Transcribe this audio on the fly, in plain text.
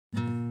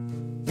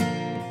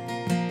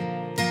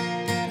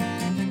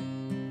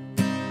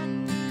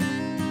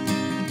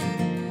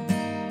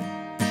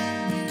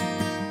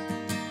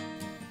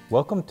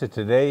Welcome to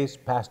today's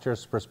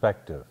Pastor's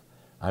Perspective.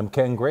 I'm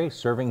Ken Gray,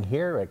 serving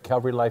here at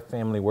Calvary Life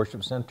Family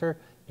Worship Center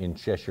in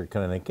Cheshire,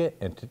 Connecticut,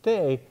 and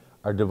today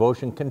our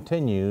devotion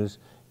continues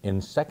in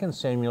 2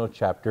 Samuel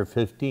chapter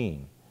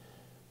 15.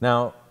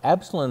 Now,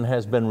 Absalom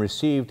has been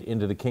received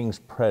into the king's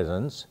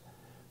presence,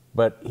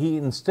 but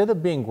instead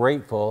of being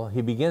grateful,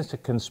 he begins to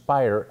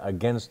conspire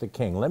against the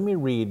king. Let me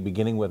read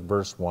beginning with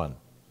verse 1.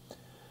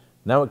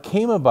 Now it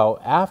came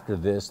about after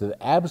this that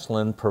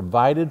Absalom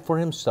provided for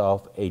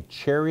himself a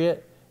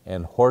chariot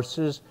and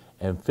horses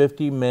and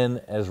 50 men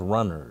as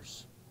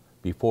runners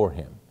before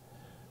him.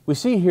 We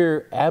see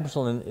here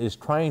Absalom is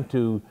trying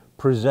to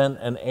present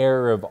an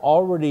air of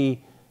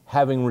already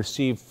having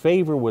received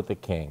favor with the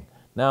king.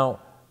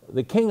 Now,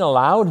 the king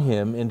allowed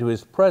him into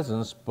his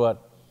presence,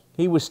 but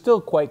he was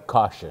still quite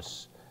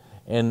cautious,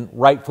 and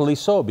rightfully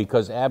so,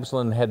 because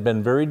Absalom had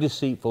been very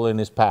deceitful in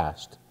his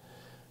past.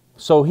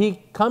 So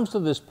he comes to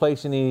this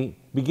place and he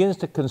begins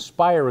to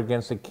conspire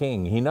against the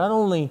king. He not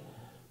only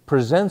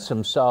presents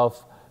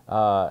himself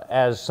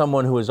as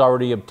someone who has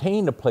already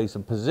obtained a place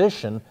of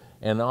position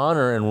and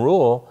honor and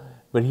rule,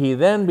 but he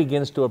then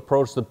begins to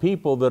approach the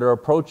people that are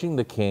approaching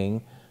the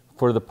king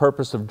for the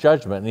purpose of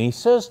judgment. And he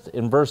says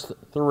in verse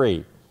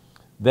 3,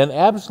 "Then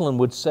Absalom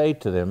would say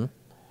to them,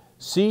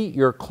 'See,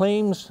 your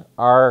claims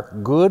are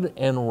good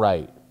and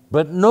right,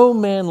 but no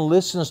man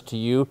listens to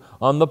you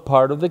on the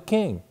part of the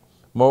king.'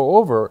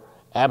 Moreover,"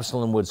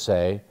 Absalom would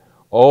say,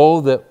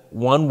 "Oh, that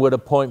one would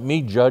appoint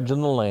me judge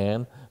in the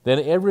land, then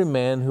every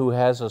man who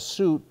has a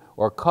suit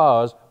or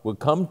cause would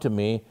come to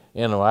me,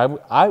 and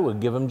I would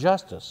give him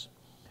justice."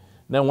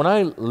 Now, when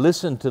I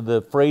listen to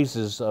the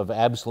phrases of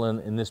Absalom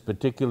in this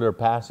particular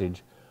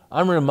passage,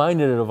 I'm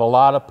reminded of a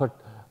lot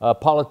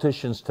of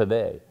politicians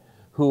today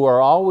who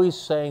are always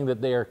saying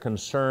that they are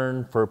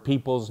concerned for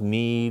people's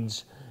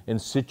needs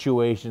and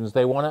situations.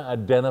 They want to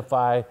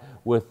identify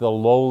with the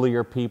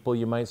lowlier people,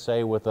 you might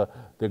say, with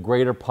the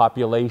greater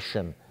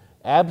population.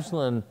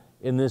 Absalom,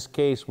 in this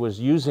case, was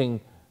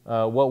using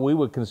what we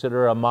would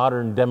consider a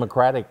modern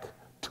democratic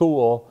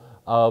tool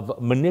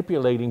of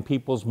manipulating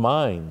people's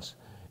minds.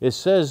 It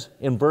says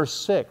in verse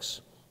 6,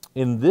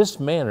 "In this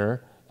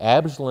manner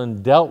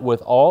Absalom dealt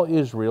with all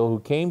Israel who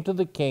came to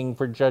the king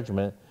for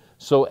judgment.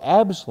 So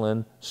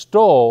Absalom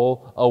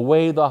stole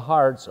away the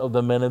hearts of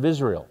the men of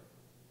Israel."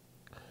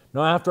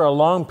 Now, after a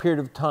long period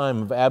of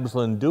time of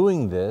Absalom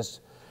doing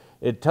this,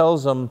 it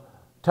tells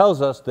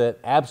us that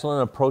Absalom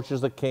approaches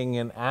the king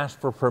and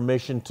asks for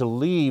permission to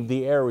leave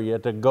the area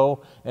to go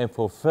and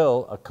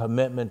fulfill a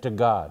commitment to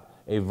God,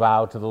 a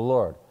vow to the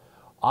Lord.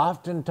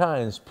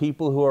 Oftentimes,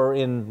 people who are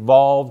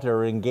involved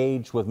or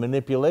engaged with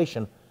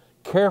manipulation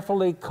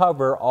carefully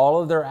cover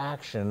all of their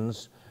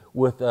actions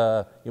with,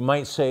 you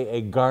might say, a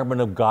garment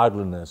of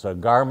godliness, a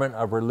garment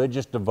of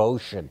religious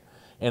devotion.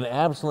 And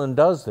Absalom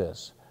does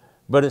this.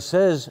 But it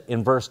says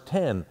in verse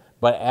 10,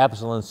 "But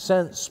Absalom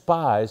sent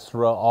spies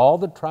throughout all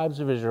the tribes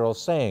of Israel,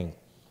 saying,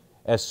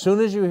 'As soon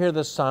as you hear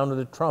the sound of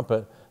the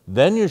trumpet,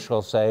 then you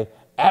shall say,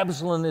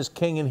 Absalom is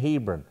king in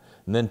Hebron.'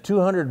 And then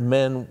 200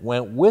 men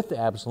went with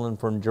Absalom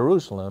from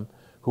Jerusalem,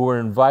 who were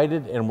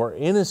invited and were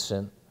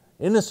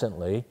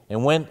innocently,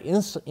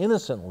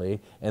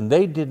 and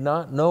they did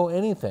not know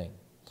anything."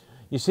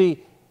 You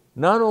see,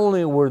 not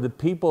only were the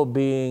people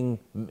being,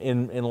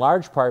 in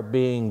large part,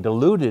 being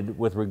deluded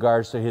with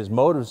regards to his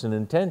motives and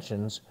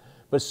intentions,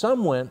 but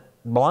some went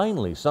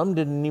blindly. Some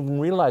didn't even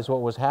realize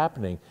what was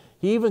happening.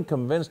 He even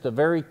convinced a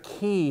very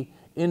key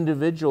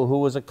individual who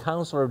was a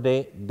counselor of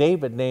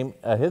David named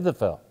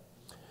Ahithophel.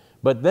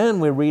 But then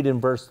we read in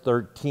verse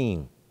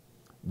 13,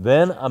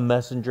 "Then a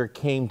messenger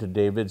came to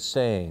David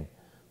saying,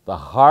 'The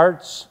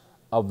hearts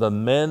of the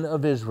men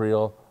of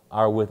Israel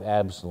are with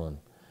Absalom.'"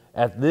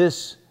 At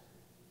this,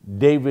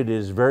 David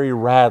is very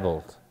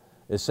rattled.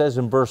 It says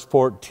in verse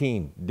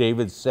 14,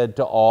 "David said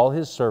to all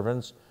his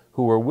servants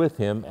who were with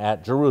him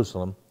at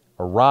Jerusalem,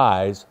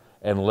 'Arise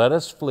and let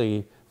us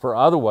flee, for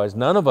otherwise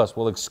none of us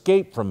will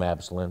escape from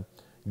Absalom.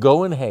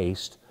 Go in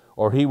haste,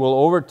 or he will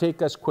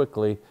overtake us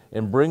quickly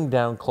and bring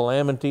down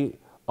calamity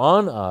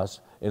on us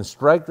and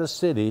strike the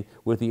city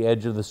with the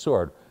edge of the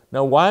sword.'"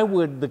 Now, why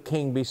would the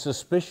king be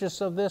suspicious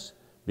of this?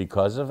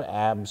 Because of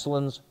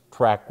Absalom's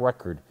track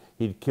record.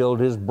 He'd killed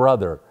his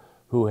brother,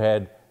 who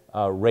had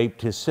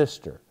raped his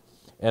sister.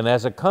 And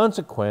as a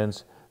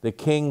consequence,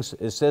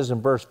 it says in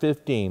verse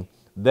 15,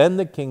 "Then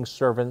the king's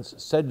servants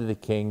said to the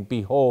king,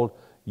 'Behold,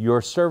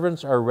 your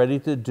servants are ready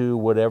to do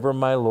whatever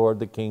my lord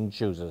the king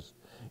chooses.'"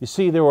 You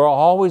see, there were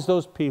always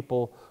those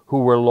people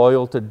who were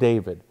loyal to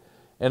David.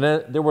 And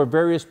there were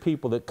various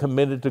people that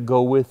committed to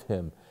go with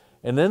him.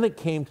 And then it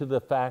came to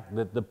the fact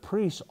that the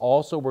priests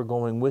also were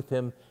going with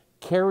him,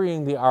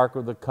 carrying the Ark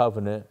of the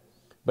Covenant.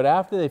 But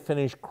after they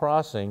finished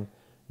crossing,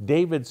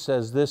 David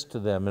says this to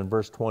them in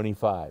verse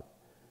 25.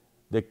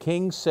 "The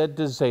king said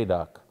to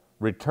Zadok,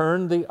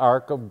 'Return the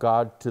ark of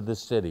God to the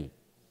city.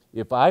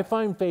 If I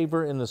find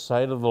favor in the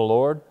sight of the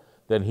Lord,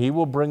 then he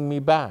will bring me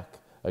back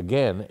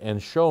again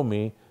and show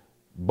me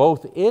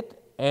both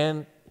it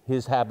and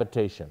his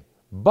habitation.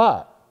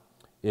 But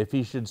if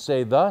he should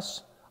say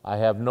thus, I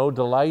have no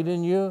delight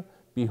in you,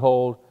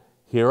 Behold,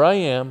 here I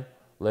am.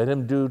 Let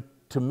him do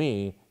to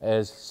me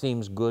as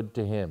seems good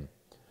to him.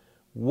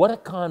 What a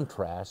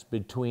contrast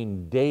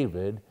between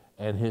David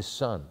and his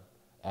son,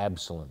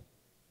 Absalom.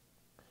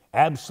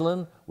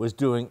 Absalom was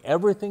doing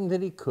everything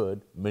that he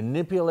could,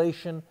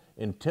 manipulation,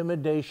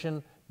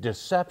 intimidation,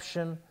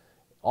 deception.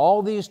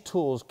 All these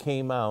tools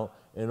came out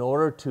in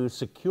order to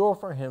secure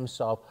for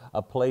himself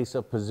a place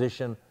of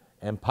position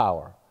and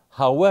power.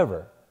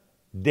 However,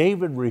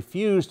 David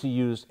refused to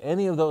use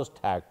any of those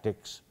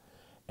tactics,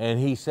 and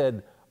he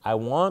said, I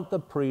want the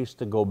priest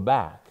to go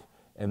back.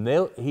 And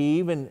he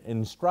even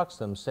instructs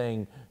them,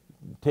 saying,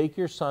 take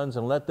your sons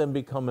and let them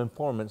become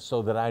informants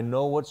so that I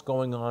know what's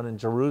going on in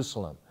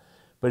Jerusalem.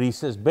 But he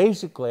says,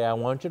 basically, I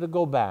want you to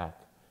go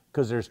back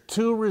because there's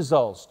two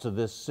results to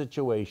this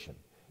situation.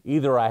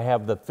 Either I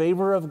have the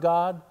favor of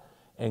God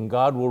and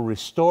God will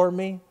restore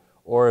me,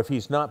 or if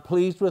he's not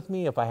pleased with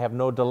me, if I have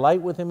no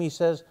delight with him, he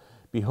says,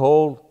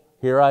 behold,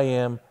 here I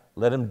am,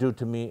 let him do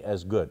to me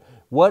as good.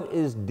 What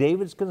is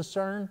David's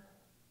concern?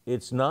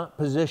 It's not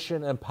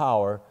position and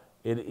power,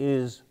 it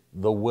is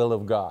the will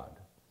of God.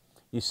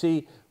 You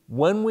see,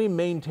 when we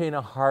maintain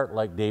a heart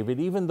like David,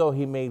 even though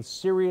he made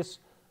serious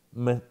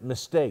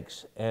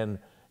mistakes and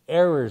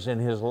errors in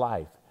his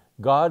life,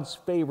 God's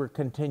favor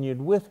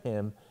continued with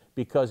him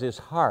because his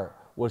heart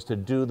was to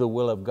do the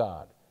will of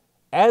God.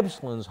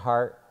 Absalom's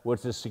heart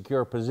was to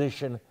secure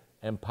position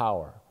and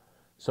power.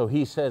 So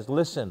he says,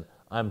 listen,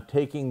 I'm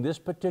taking this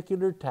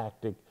particular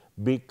tactic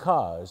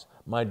because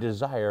my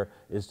desire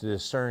is to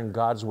discern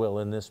God's will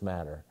in this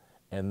matter,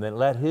 and then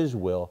let his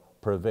will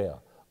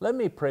prevail. Let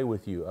me pray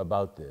with you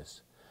about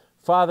this.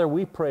 Father,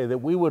 we pray that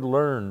we would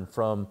learn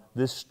from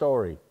this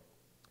story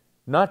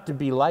not to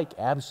be like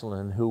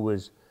Absalom, who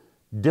was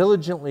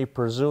diligently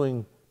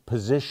pursuing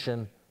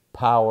position,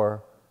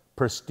 power,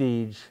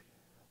 prestige.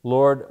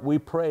 Lord, we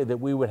pray that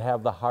we would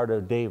have the heart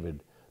of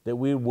David, that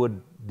we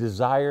would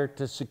desire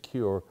to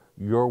secure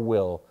your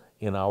will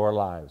in our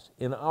lives,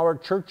 in our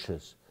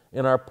churches,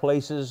 in our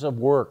places of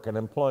work and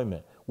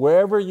employment.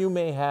 Wherever you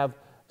may have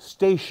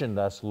stationed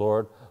us,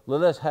 Lord,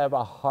 let us have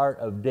a heart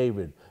of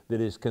David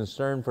that is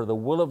concerned for the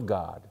will of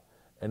God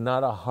and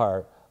not a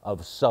heart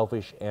of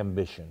selfish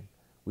ambition.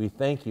 We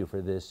thank you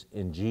for this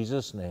in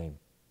Jesus' name.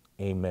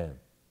 Amen.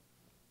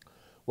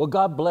 Well,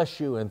 God bless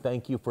you, and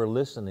thank you for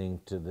listening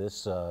to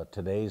this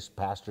today's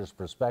Pastor's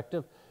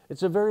Perspective.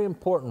 It's a very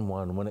important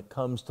one when it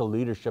comes to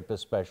leadership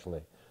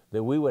especially,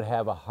 that we would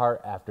have a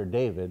heart after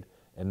David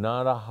and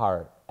not a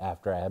heart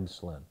after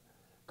Absalom.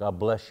 God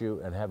bless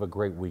you and have a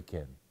great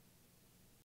weekend.